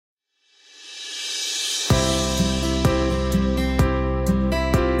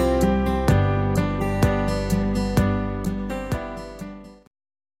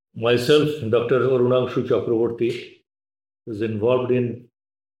Myself, Dr. Arunangshu Chakraborty, is involved in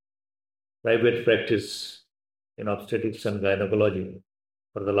private practice in obstetrics and gynecology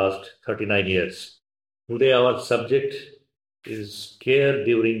for the last 39 years. Today, our subject is care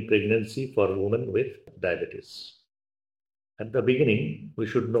during pregnancy for women with diabetes. At the beginning, we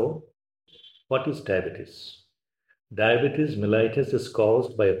should know what is diabetes. Diabetes mellitus is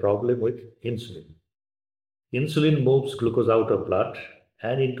caused by a problem with insulin. Insulin moves glucose out of blood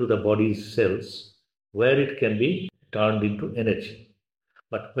and into the body's cells where it can be turned into energy.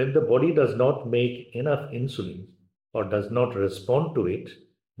 But when the body does not make enough insulin or does not respond to it,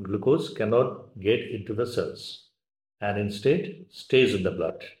 glucose cannot get into the cells and instead stays in the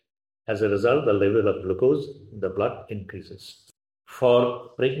blood. As a result, the level of glucose in the blood increases. For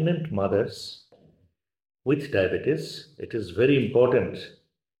pregnant mothers with diabetes, it is very important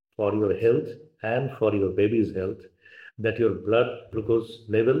for your health and for your baby's health that your blood glucose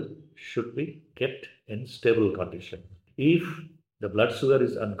level should be kept in stable condition. If the blood sugar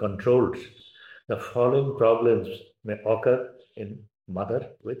is uncontrolled, the following problems may occur in mother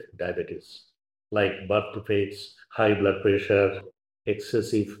with diabetes, like birth defects, high blood pressure,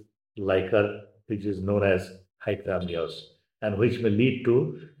 excessive liquor, which is known as hyperamnios, and which may lead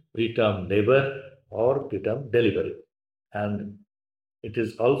to preterm labor or preterm delivery. And it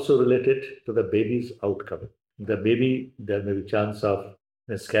is also related to the baby's outcome. The baby, there may be chance of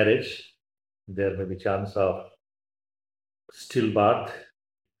miscarriage, there may be chance of stillbirth,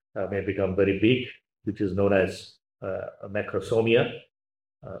 may become very big, which is known as macrosomia.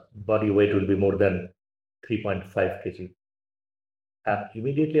 Body weight will be more than 3.5 kg. And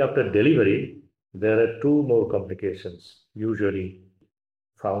immediately after delivery, there are two more complications usually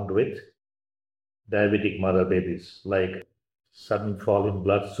found with diabetic mother babies, like sudden fall in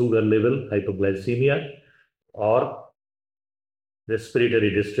blood sugar level, hypoglycemia, or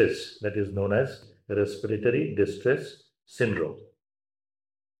respiratory distress, that is known as respiratory distress syndrome.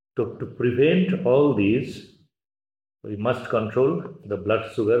 To prevent all these, we must control the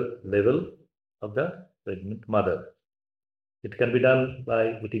blood sugar level of the pregnant mother. It can be done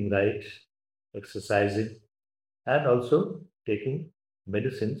by eating right, exercising, and also taking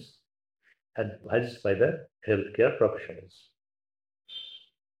medicines advised by the healthcare professionals.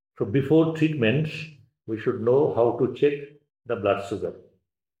 So before treatment, we should know how to check the blood sugar.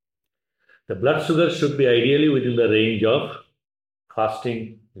 The blood sugar should be ideally within the range of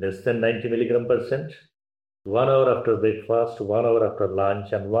fasting less than 90 milligram percent, 1 hour after breakfast, 1 hour after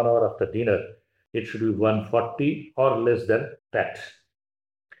lunch, and 1 hour after dinner. It should be 140 or less than that.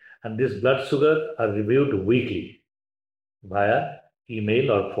 And this blood sugar are reviewed weekly via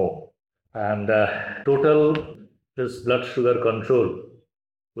email or phone. And total this blood sugar control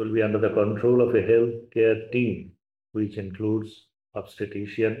will be under the control of a healthcare team, which includes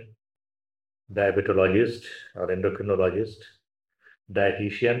obstetrician, diabetologist or endocrinologist,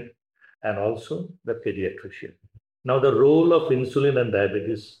 dietitian, and also the pediatrician. Now, the role of insulin and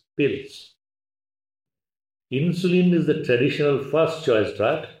diabetes pills. Insulin is the traditional first choice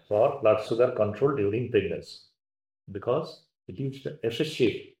drug for blood sugar control during pregnancy because it is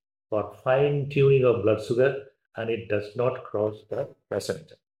effective for fine tuning of blood sugar and it does not cross the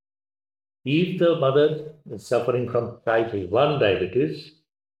placenta. If the mother is suffering from type 1 diabetes,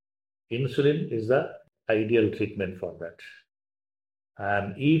 insulin is the ideal treatment for that.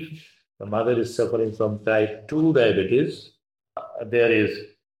 And if the mother is suffering from type 2 diabetes, there is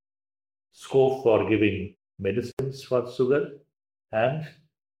scope for giving medicines for sugar, and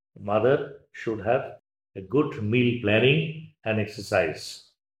mother should have a good meal planning and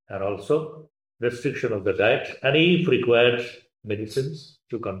exercise, and also restriction of the diet, and if required, medicines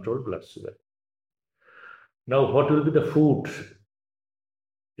to control blood sugar. Now, what will be the food?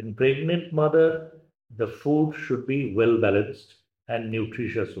 In pregnant mother, the food should be well balanced and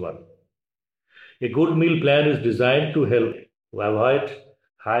nutritious one. A good meal plan is designed to help avoid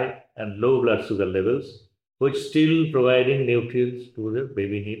high and low blood sugar levels, which still providing nutrients to the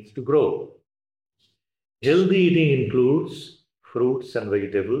baby needs to grow. Healthy eating includes fruits and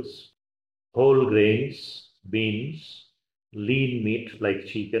vegetables, whole grains, beans, lean meat like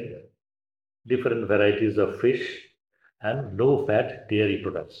chicken, different varieties of fish, and low-fat dairy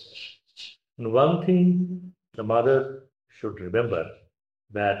products. And one thing the mother should remember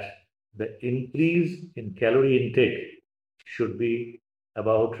that the increase in calorie intake should be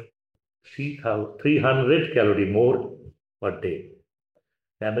about 300 calories more per day.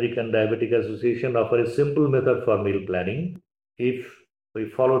 The American Diabetic Association offers a simple method for meal planning. If we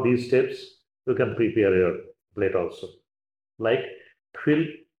follow these steps, you can prepare your plate also. Like fill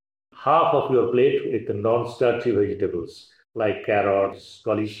half of your plate with non-starchy vegetables, like carrots,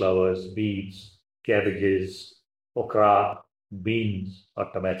 cauliflowers, beets, cabbages, okra, beans, or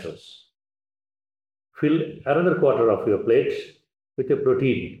tomatoes. Fill another quarter of your plate with a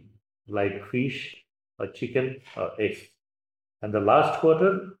protein like fish or chicken or egg. And the last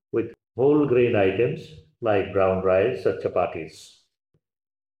quarter with whole grain items like brown rice or chapatis.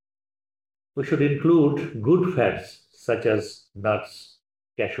 We should include good fats such as nuts,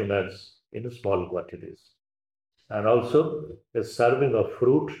 cashew nuts in small quantities. And also a serving of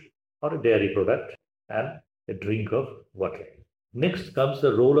fruit or a dairy product and a drink of water. Next comes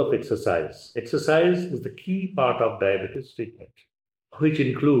the role of exercise. Exercise is the key part of diabetes treatment, which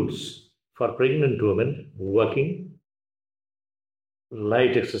includes for pregnant women walking,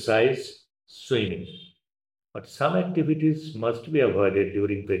 light exercise, swimming. But some activities must be avoided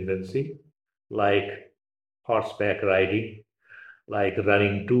during pregnancy, like horseback riding, like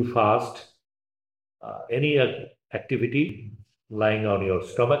running too fast, any activity lying on your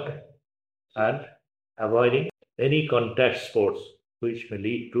stomach, and avoiding any contact sports which may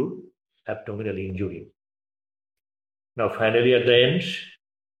lead to abdominal injury. Now, finally, at the end,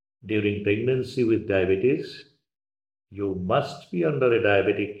 during pregnancy with diabetes, you must be under a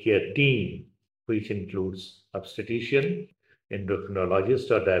diabetic care team, which includes obstetrician,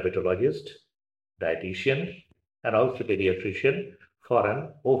 endocrinologist or diabetologist, dietitian, and also pediatrician for an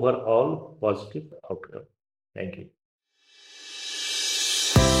overall positive outcome. Thank you.